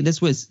 Really, this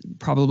was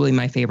probably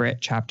my favorite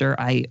chapter.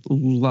 I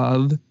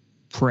love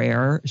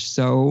prayer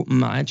so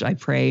much. I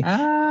pray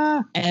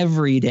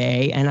every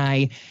day, and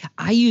I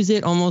use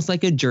it almost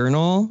like a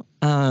journal,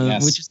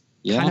 which is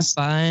kind of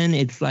fun.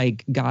 It's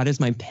like God is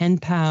my pen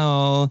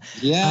pal.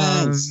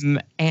 Yes.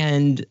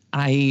 And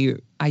I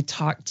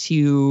talk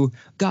to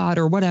God,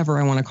 or whatever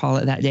I want to call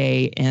it that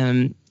day,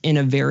 in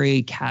a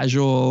very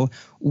casual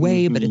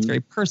way, but it's very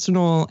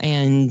personal,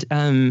 and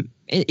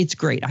it's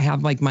great. I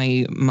have like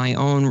my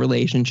own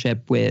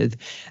relationship with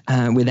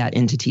that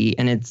entity,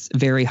 and it's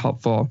very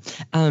helpful.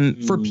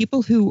 For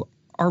people who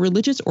are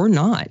religious or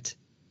not,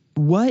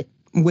 what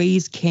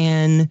ways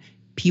can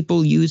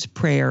people use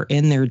prayer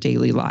in their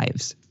daily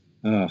lives?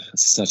 Oh,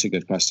 such a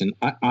good question.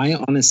 I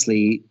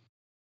honestly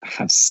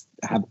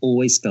have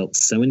always felt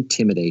so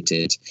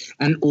intimidated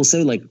and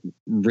also like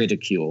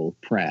ridicule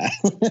prayer.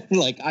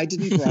 Like I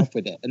didn't grow up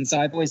with it. And so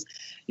I've always,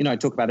 I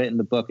talk about it in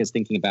the book as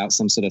thinking about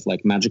some sort of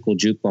like magical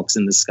jukebox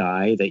in the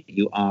sky that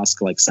you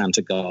ask like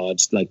Santa God,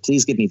 like,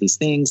 please give me these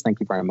things. Thank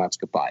you very much.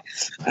 Goodbye.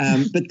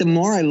 But the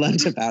more I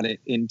learned about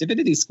it in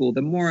divinity school,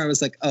 the more I was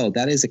like, oh,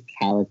 that is a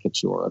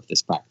caricature of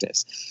this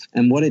practice.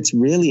 And what it's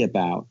really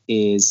about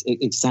is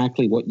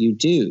exactly what you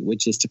do,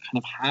 which is to kind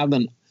of have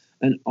an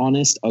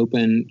honest,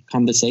 open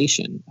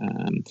conversation.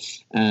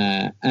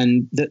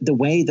 And the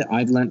way that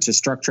I've learned to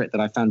structure it that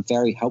I found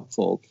very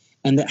helpful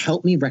and that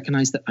helped me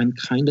recognize that I'm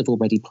kind of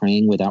already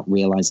praying without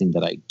realizing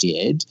that I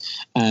did,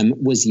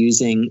 was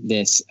using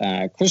this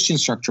Christian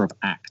structure of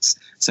acts.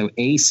 So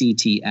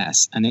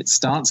ACTS, and it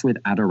starts with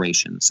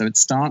adoration. So it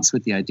starts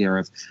with the idea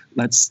of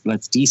let's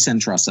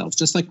decenter ourselves,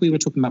 just like we were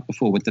talking about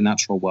before with the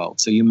natural world.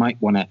 So you might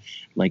want to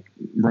like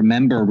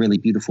remember a really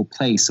beautiful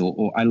place,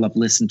 or I love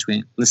listening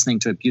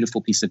to a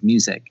beautiful piece of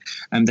music,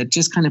 and that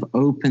just kind of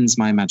opens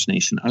my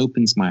imagination,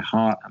 opens my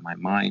heart and my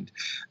mind.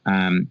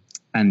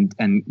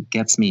 And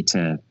gets me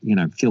to,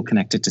 feel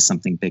connected to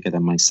something bigger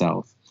than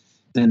myself.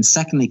 Then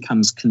secondly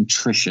comes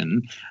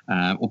contrition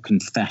or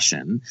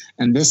confession.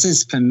 And this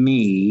is for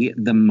me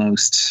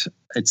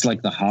it's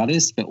like the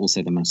hardest, but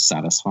also the most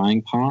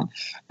satisfying part.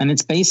 And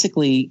it's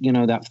basically,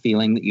 that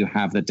feeling that you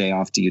have the day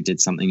after you did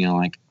something, you're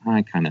like,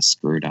 I kind of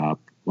screwed up.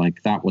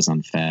 Like that was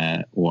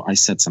unfair, or I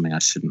said something I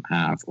shouldn't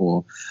have,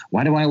 or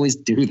why do I always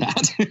do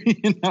that?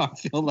 I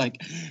feel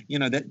like,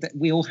 that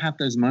we all have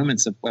those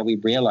moments of where we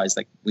realize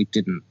like we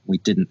didn't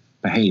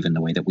behave in the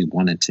way that we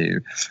wanted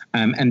to.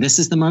 And this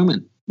is the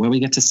moment where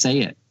we get to say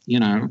it,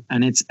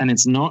 and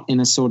it's not in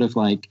a sort of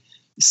like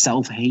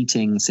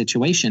self-hating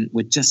situation.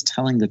 We're just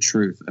telling the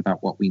truth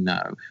about what we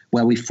know,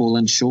 where we've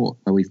fallen short,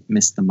 where we've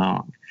missed the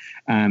mark.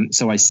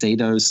 So I say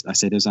those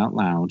out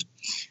loud.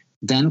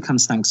 Then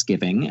comes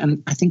Thanksgiving.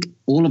 And I think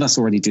all of us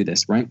already do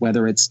this, right?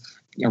 Whether it's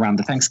around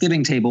the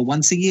Thanksgiving table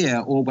once a year,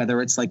 or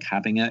whether it's like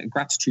having a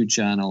gratitude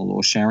journal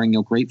or sharing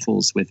your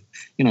gratefuls with,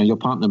 your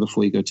partner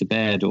before you go to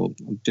bed, or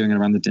doing it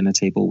around the dinner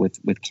table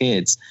with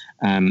kids.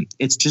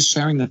 It's just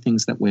sharing the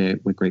things that we're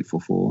grateful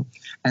for.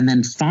 And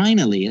then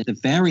finally, at the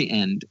very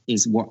end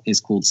is what is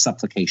called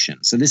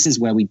supplication. So this is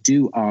where we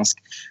do ask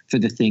for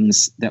the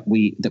things that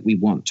we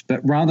want.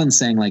 But rather than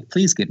saying like,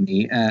 please give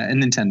me a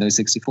Nintendo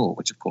 64,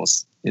 which of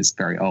course is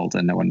very old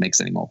and no one makes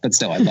anymore. But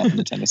still, I love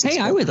Nintendo 64. Hey,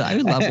 I would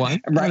love one.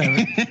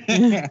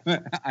 Right.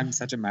 I'm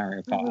such a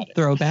Mario Kart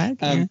throwback.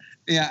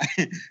 Yeah.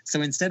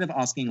 So instead of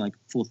asking like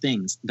for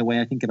things, the way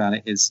I think about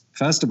it is,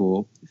 first of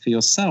all, for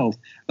yourself,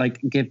 like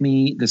give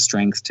me the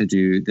strength to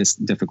do this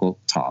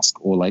difficult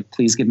task, or like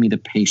please give me the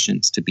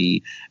patience to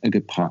be a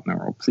good partner,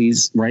 or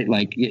please, right?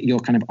 Like you're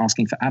kind of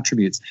asking for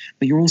attributes,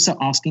 but you're also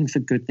asking for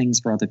good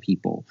things for other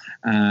people.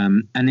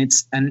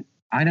 And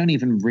I don't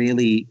even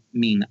really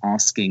mean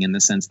asking in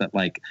the sense that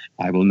like,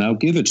 I will now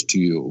give it to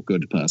you,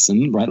 good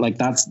person, right? Like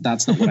that's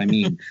not what I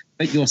mean.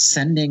 But you're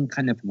sending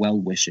kind of well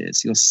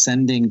wishes. You're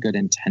sending good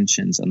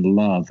intentions and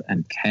love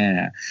and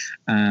care.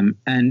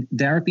 And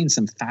there have been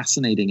some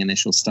fascinating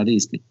initial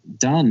studies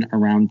done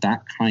around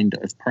that kind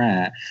of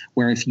prayer,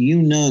 where if you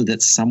know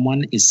that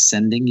someone is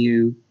sending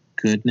you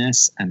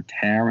goodness and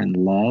care and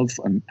love,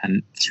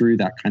 and through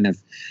that kind of,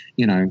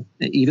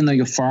 even though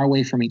you're far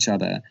away from each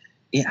other,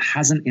 it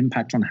has an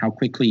impact on how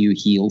quickly you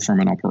heal from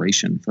an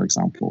operation, for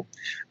example.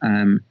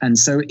 And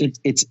so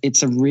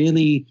it's a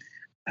really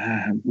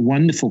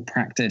wonderful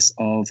practice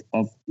of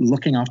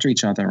looking after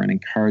each other and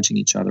encouraging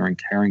each other and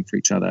caring for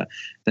each other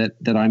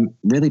that I'm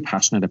really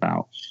passionate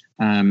about.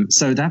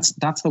 So that's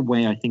the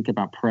way I think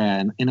about prayer,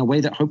 and in a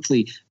way that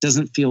hopefully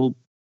doesn't feel,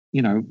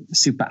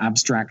 super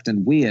abstract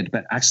and weird,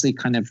 but actually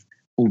kind of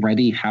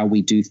already how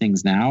we do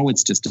things now.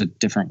 It's just a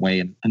different way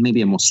and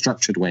maybe a more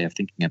structured way of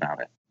thinking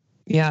about it.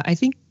 Yeah, I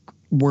think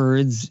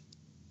words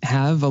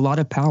have a lot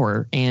of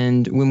power.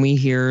 And when we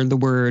hear the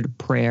word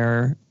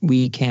prayer,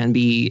 we can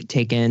be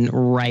taken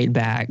right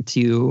back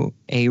to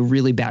a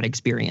really bad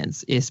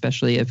experience,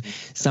 especially if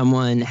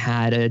someone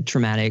had a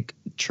traumatic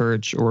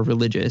church or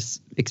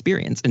religious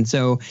experience. And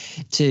so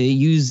to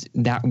use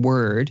that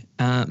word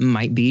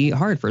might be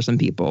hard for some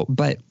people.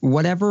 But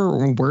whatever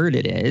word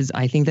it is,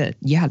 I think that,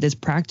 this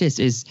practice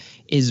is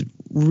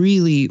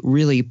really,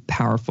 really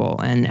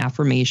powerful. And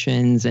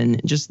affirmations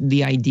and just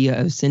the idea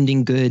of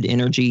sending good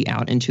energy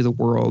out into the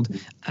world,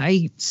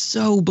 I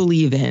so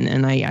believe in.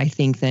 And I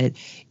think that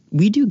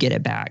we do get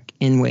it back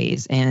in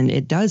ways, and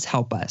it does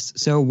help us.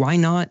 So why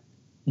not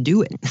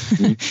do it?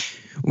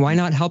 Mm-hmm. Why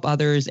not help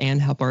others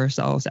and help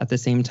ourselves at the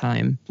same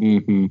time?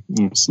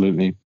 Mm-hmm.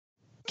 Absolutely.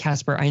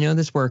 Casper, I know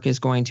this work is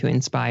going to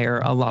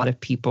inspire a lot of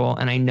people,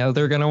 and I know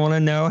they're going to want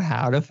to know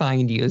how to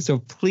find you. So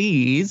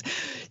please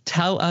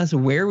tell us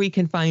where we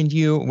can find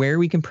you, where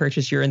we can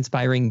purchase your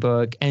inspiring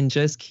book, and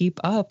just keep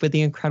up with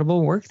the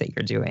incredible work that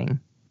you're doing.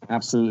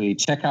 absolutely.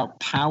 Check out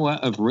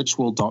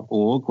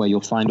powerofritual.org, where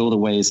you'll find all the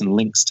ways and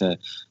links to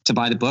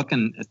buy the book,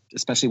 and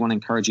especially want to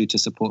encourage you to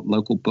support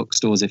local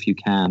bookstores if you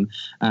can.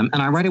 And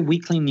I write a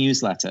weekly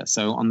newsletter.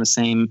 So on the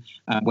same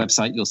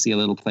website, you'll see a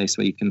little place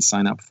where you can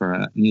sign up for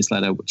a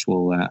newsletter, which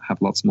will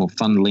have lots more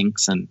fun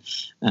links and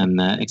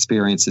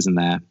experiences in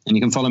there. And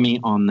you can follow me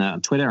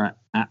on Twitter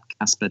at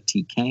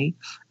CasperTK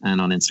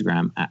and on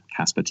Instagram at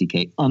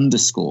CasperTK_,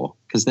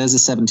 because there's a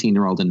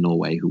 17-year-old in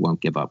Norway who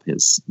won't give up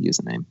his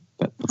username.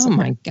 But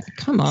my God,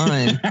 come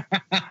on.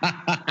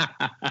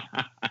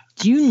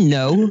 Do you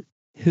know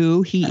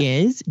who he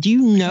is? Do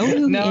you know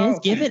who he is?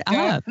 Give it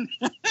up.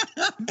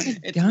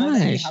 It's more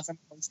that he hasn't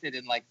posted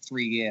in like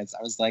 3 years.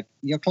 I was like,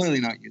 you're clearly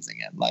not using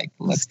it. Like,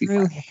 let's be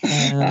frank.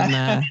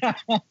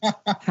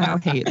 How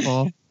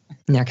hateful.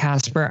 Now,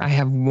 Casper, I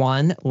have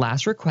one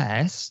last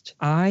request.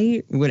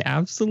 I would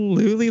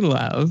absolutely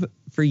love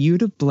for you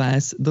to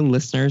bless the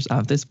listeners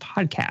of this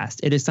podcast.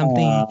 It is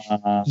something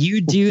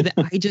you do that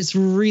I just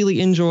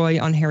really enjoy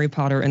on Harry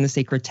Potter and the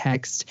Sacred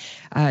Text,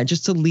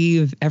 just to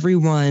leave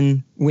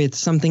everyone with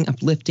something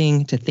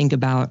uplifting to think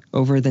about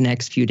over the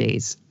next few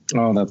days.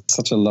 Oh, that's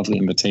such a lovely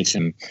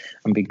invitation.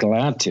 I'd be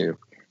glad to.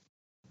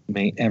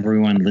 May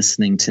everyone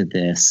listening to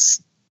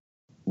this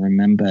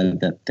remember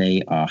that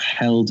they are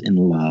held in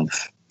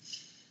love,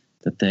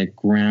 that they're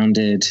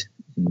grounded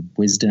in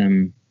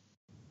wisdom,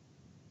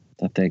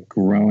 that they're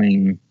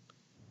growing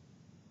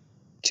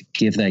to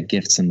give their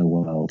gifts in the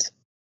world,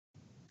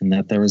 and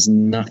that there is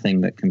nothing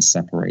that can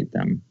separate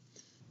them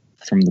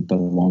from the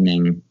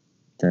belonging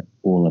that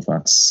all of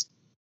us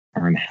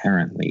are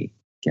inherently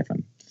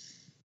given.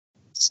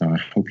 So I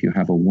hope you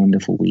have a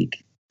wonderful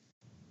week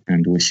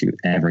and wish you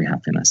every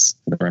happiness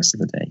for the rest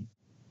of the day.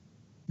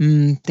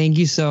 Thank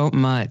you so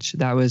much.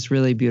 That was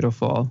really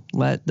beautiful.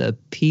 Let the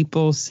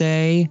people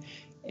say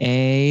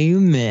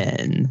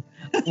amen.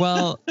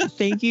 Well,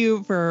 thank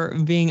you for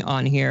being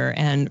on here,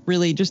 and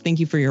really just thank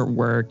you for your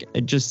work.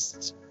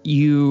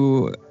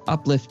 You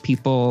uplift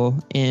people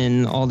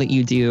in all that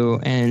you do,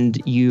 and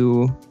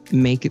you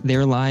make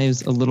their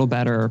lives a little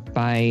better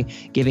by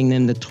giving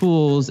them the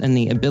tools and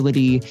the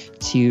ability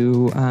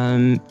to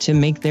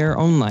make their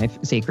own life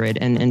sacred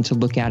and to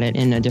look at it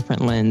in a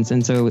different lens.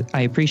 And so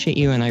I appreciate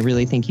you, and I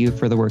really thank you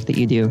for the work that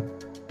you do.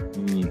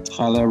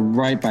 Tyler,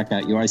 right back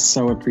at you. I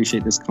so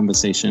appreciate this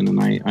conversation,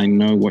 and I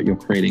know what you're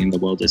creating in the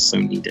world is so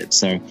needed.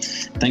 So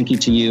thank you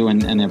to you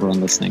and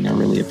everyone listening. I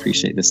really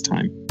appreciate this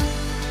time.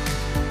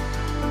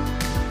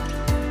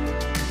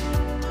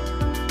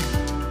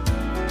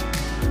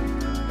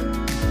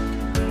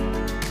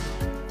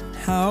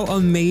 How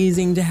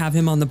amazing to have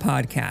him on the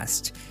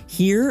podcast.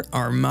 Here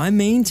are my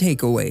main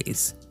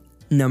takeaways.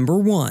 Number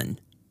 1,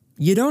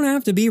 you don't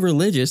have to be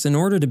religious in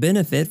order to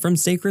benefit from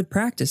sacred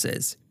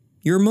practices.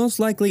 You're most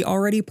likely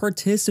already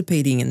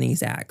participating in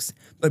these acts,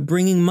 but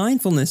bringing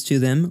mindfulness to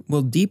them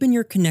will deepen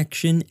your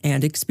connection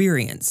and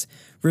experience,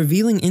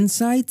 revealing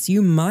insights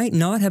you might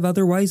not have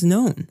otherwise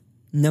known.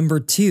 Number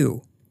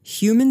 2,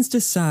 humans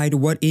decide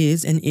what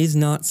is and is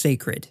not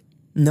sacred.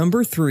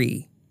 Number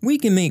 3, we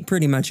can make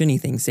pretty much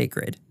anything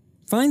sacred.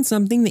 Find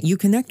something that you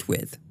connect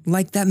with,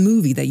 like that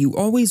movie that you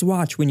always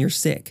watch when you're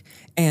sick,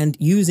 and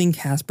using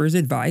Casper's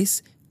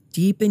advice,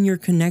 deepen your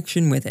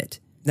connection with it.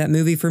 That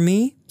movie for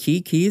me?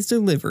 Kiki's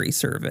Delivery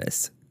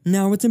Service.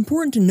 Now, it's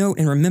important to note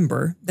and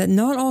remember that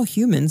not all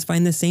humans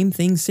find the same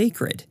thing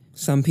sacred.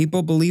 Some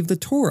people believe the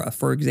Torah,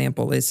 for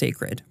example, is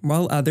sacred,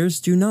 while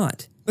others do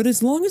not. But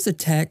as long as a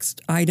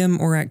text,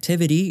 item, or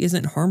activity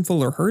isn't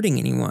harmful or hurting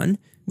anyone,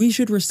 we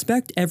should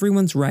respect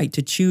everyone's right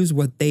to choose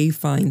what they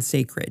find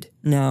sacred.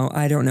 Now,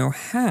 I don't know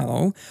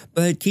how,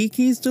 but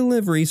Kiki's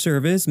Delivery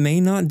Service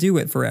may not do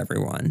it for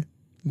everyone.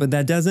 But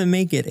that doesn't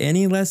make it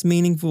any less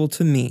meaningful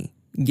to me.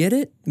 Get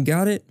it?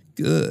 Got it?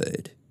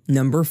 Good.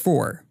 Number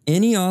 4,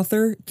 any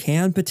author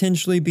can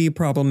potentially be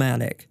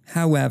problematic.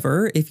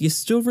 However, if you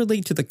still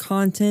relate to the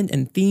content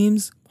and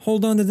themes,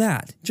 hold on to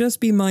that. Just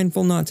be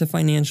mindful not to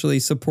financially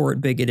support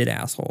bigoted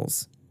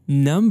assholes.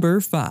 Number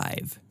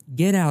 5,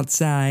 get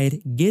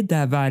outside, get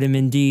that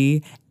vitamin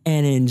D,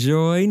 and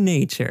enjoy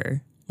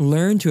nature.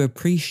 Learn to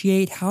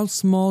appreciate how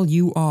small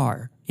you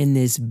are in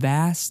this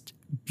vast,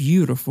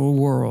 beautiful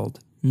world.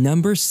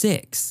 Number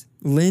 6,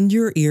 lend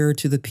your ear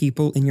to the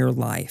people in your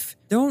life.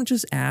 Don't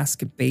just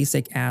ask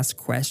basic-ass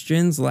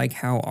questions like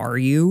how are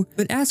you,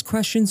 but ask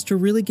questions to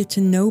really get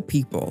to know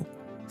people.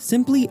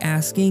 Simply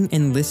asking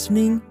and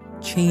listening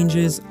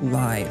changes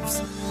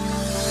lives.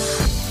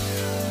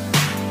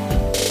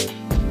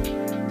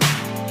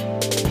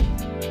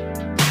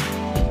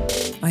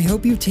 I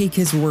hope you take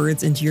his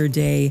words into your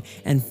day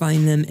and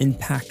find them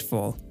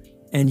impactful.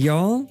 And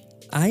y'all,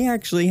 I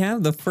actually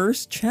have the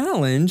first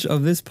challenge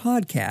of this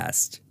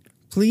podcast.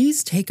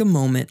 Please take a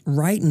moment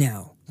right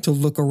now to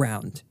look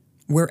around.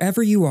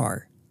 Wherever you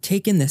are,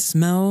 take in the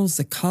smells,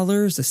 the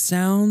colors, the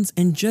sounds,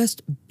 and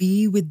just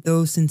be with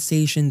those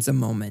sensations a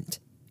moment.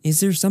 Is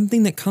there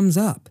something that comes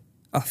up?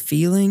 A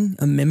feeling?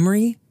 A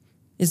memory?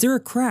 Is there a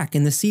crack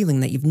in the ceiling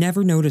that you've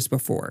never noticed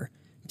before?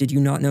 Did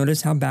you not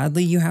notice how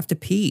badly you have to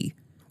pee?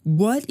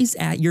 What is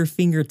at your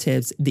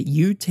fingertips that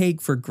you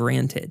take for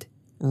granted?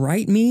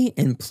 Write me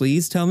and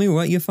please tell me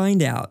what you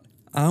find out.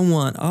 I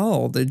want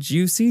all the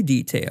juicy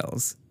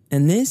details.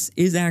 And this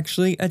is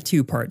actually a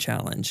 2-part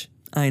challenge.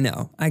 I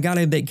know, I got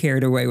a bit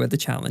carried away with the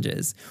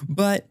challenges,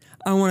 but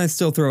I want to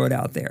still throw it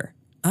out there.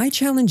 I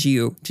challenge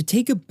you to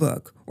take a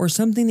book or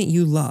something that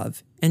you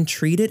love and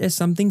treat it as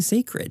something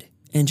sacred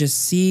and just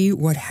see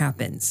what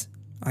happens.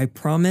 I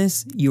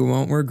promise you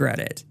won't regret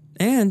it.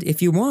 And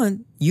if you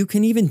want, you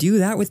can even do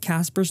that with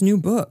Casper's new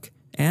book,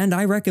 and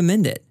I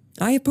recommend it.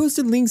 I have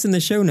posted links in the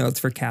show notes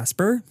for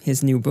Casper,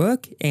 his new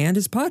book, and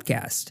his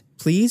podcast.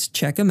 Please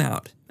check them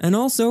out. And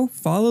also,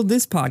 follow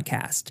this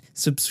podcast,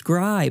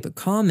 subscribe,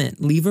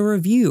 comment, leave a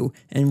review,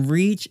 and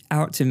reach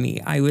out to me.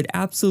 I would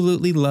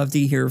absolutely love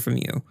to hear from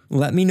you.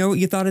 Let me know what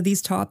you thought of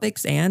these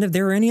topics and if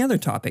there are any other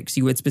topics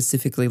you would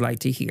specifically like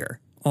to hear.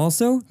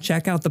 Also,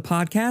 check out the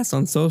podcast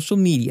on social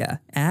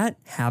media at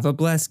Have a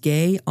Blessed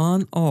Gay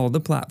on all the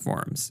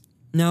platforms.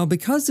 Now,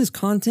 because this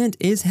content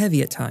is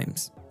heavy at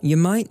times, you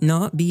might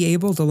not be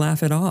able to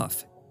laugh it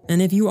off.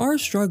 And if you are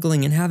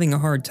struggling and having a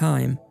hard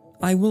time,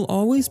 I will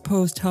always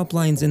post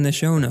helplines in the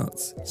show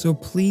notes, so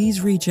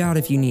please reach out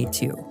if you need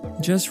to.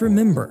 Just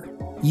remember,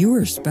 you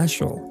are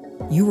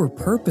special, you are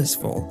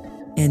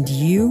purposeful, and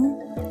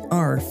you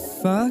are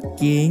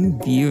fucking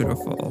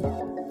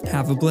beautiful.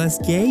 Have a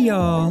blessed gay,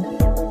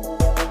 y'all.